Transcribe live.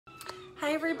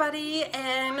Hi everybody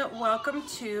and welcome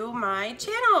to my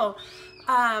channel.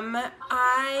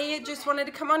 I just wanted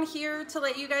to come on here to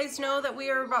let you guys know that we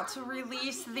are about to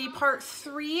release the part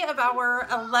 3 of our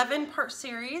 11-part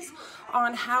series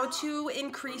on how to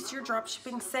increase your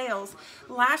dropshipping sales.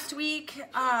 Last week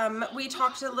we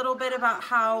talked a little bit about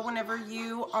how whenever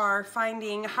you are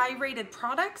finding high-rated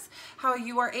products, how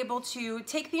you are able to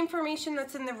take the information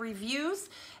that's in the reviews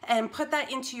and put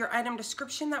that into your item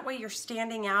description. That way you're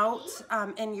standing out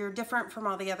and you're different from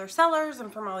all the other sellers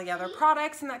and from all the other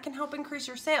products, and that can help increase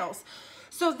your sales.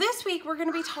 So this week we're going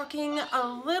to be talking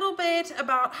a little bit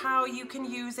about how you can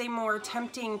use a more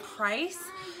tempting price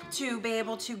to be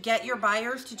able to get your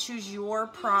buyers to choose your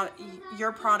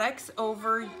products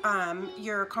over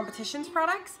your competition's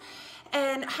products.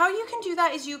 And how you can do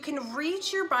that is you can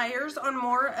reach your buyers on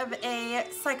more of a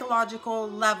psychological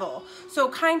level. So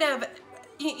kind of,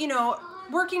 you know,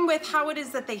 working with how it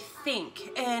is that they think,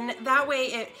 and that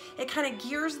way it kind of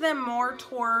gears them more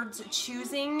towards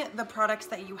choosing the products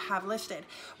that you have listed.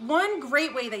 One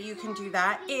great way that you can do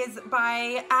that is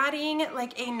by adding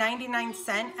like a 99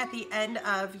 cent at the end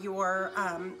of your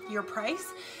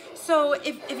price. So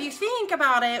if you think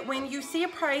about it, when you see a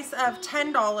price of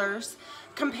 $10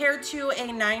 compared to a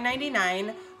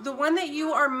 $9.99, the one that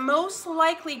you are most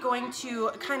likely going to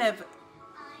kind of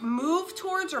move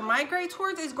towards or migrate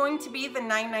towards is going to be the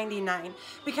 $9.99,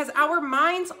 because our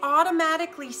minds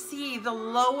automatically see the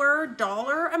lower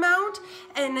dollar amount,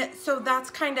 and so that's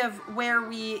kind of where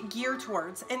we gear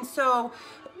towards. And so,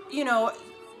 you know,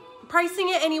 pricing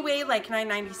it anyway, like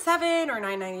 $9.97 or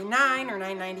 $9.99 or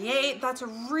 $9.98, that's a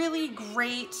really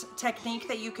great technique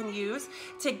that you can use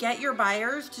to get your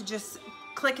buyers to just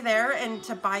click there and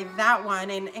to buy that one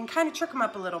and kind of trick them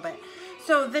up a little bit.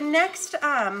 So the next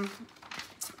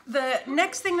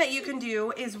thing that you can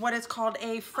do is what is called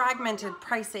a fragmented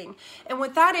pricing. And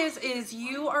what that is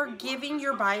you are giving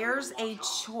your buyers a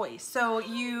choice. So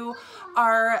you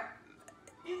are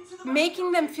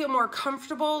making them feel more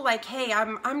comfortable, like, hey,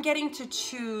 I'm getting to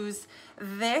choose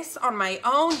this on my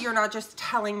own. You're not just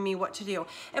telling me what to do.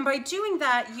 And by doing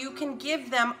that, you can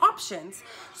give them options.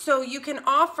 So you can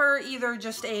offer either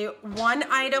just one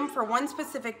item for one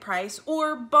specific price,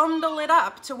 or bundle it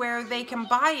up to where they can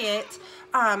buy it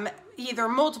either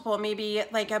multiple, maybe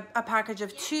like a package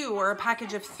of 2 or a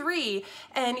package of 3,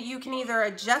 and you can either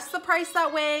adjust the price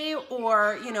that way,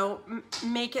 or, you know,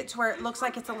 make it to where it looks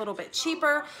like it's a little bit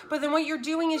cheaper. But then what you're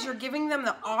doing is you're giving them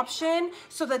the option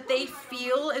so that they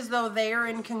feel as though they are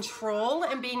in control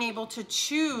and being able to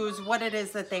choose what it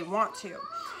is that they want to.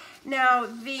 Now,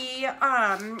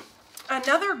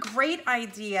 another great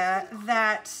idea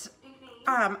that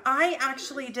I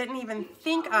actually didn't even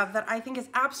think of, that I think is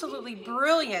absolutely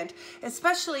brilliant,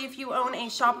 especially if you own a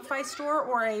Shopify store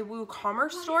or a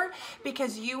WooCommerce store,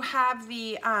 because you have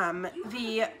the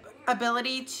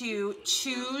ability to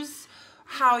choose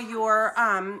how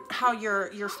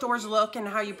your stores look and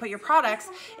how you put your products,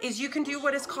 is you can do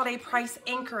what is called a price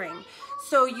anchoring.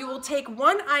 So you will take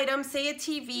one item, say a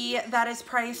TV that is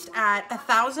priced at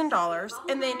 $1,000,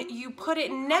 and then you put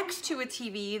it next to a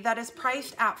TV that is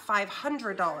priced at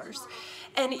 $500.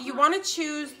 And you want to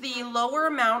choose the lower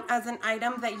amount as an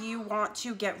item that you want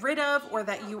to get rid of, or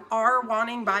that you are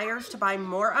wanting buyers to buy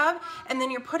more of, and then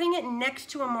you're putting it next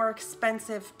to a more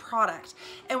expensive product.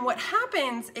 And what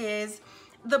happens is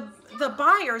the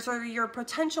buyers, or your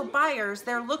potential buyers,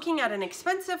 they're looking at an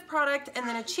expensive product and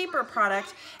then a cheaper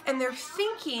product, and they're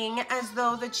thinking as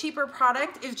though the cheaper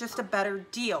product is just a better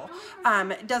deal.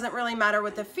 It doesn't really matter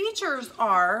what the features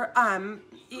are.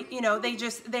 You know,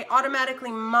 they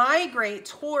automatically migrate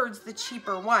towards the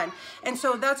cheaper one. And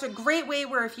so that's a great way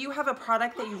where if you have a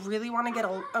product that you really want to get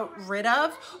rid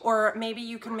of, or maybe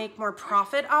you can make more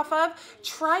profit off of,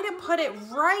 try to put it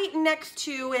right next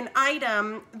to an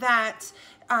item that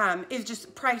is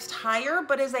just priced higher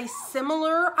but is a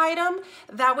similar item.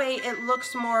 That way it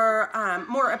looks more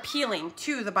appealing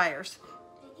to the buyers.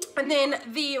 And then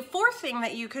the fourth thing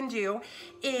that you can do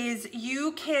is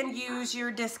you can use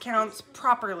your discounts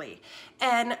properly.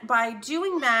 And by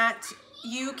doing that,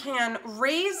 you can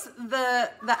raise the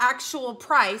actual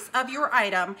price of your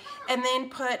item and then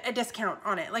put a discount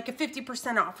on it, like a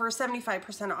 50% off or a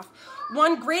 75% off.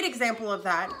 One great example of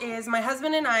that is my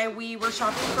husband and I, we were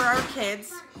shopping for our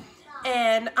kids,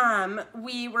 and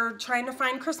we were trying to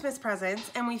find Christmas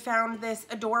presents, and we found this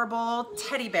adorable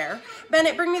teddy bear.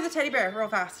 Bennett, bring me the teddy bear real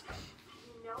fast.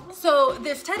 So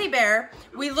this teddy bear,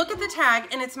 we look at the tag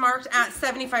and it's marked at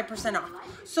 75% off.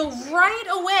 So right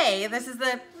away, this is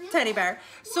the teddy bear.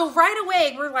 So right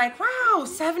away, we're like, wow,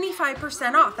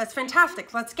 75% off. That's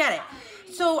fantastic. Let's get it.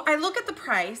 So I look at the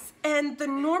price, and the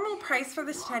normal price for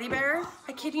this teddy bear,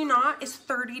 I kid you not, is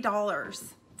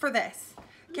 $30 for this.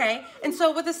 Okay, and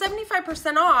so with the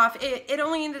 75% off, it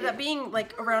only ended up being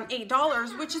like around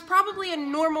 $8, which is probably a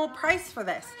normal price for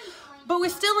this. But we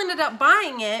still ended up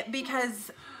buying it because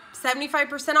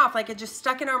 75% off, like it just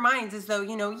stuck in our minds as though,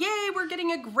 you know, yay, we're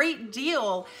getting a great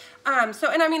deal. And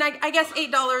I mean, I guess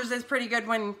 $8 is pretty good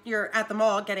when you're at the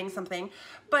mall getting something.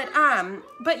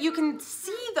 But you can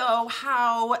see though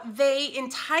how they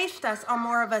enticed us on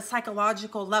more of a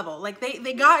psychological level. Like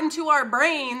they got into our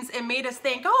brains and made us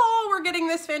think, oh, we're getting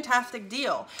this fantastic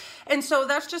deal. And so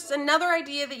that's just another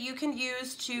idea that you can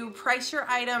use to price your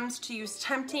items, to use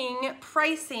tempting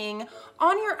pricing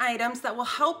on your items that will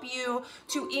help you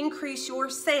to increase your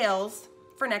sales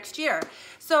for next year.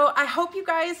 So I hope you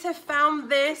guys have found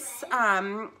this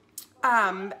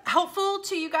helpful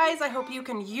to you guys. I hope you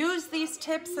can use these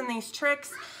tips and these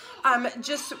tricks.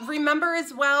 Just remember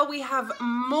as well, we have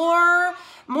more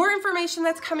information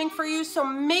that's coming for you, so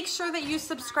make sure that you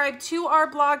subscribe to our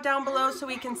blog down below so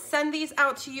we can send these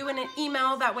out to you in an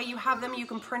email. That way you have them, you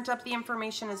can print up the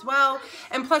information as well.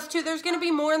 And plus too, there's going to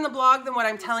be more in the blog than what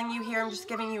I'm telling you here. I'm just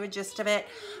giving you a gist of it.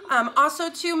 Also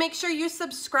too, make sure you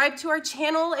subscribe to our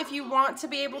channel if you want to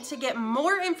be able to get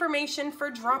more information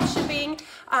for drop shipping.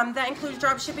 That includes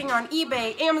drop shipping on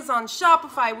eBay, Amazon,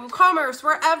 Shopify, WooCommerce,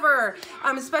 wherever,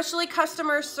 especially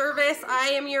customer service. I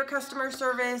am your customer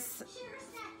service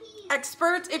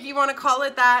expert, if you want to call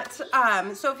it that.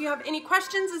 So if you have any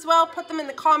questions as well, put them in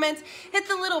the comments. Hit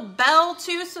the little bell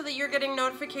too so that you're getting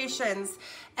notifications.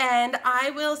 And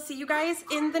I will see you guys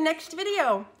in the next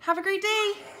video. Have a great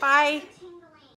day. Bye.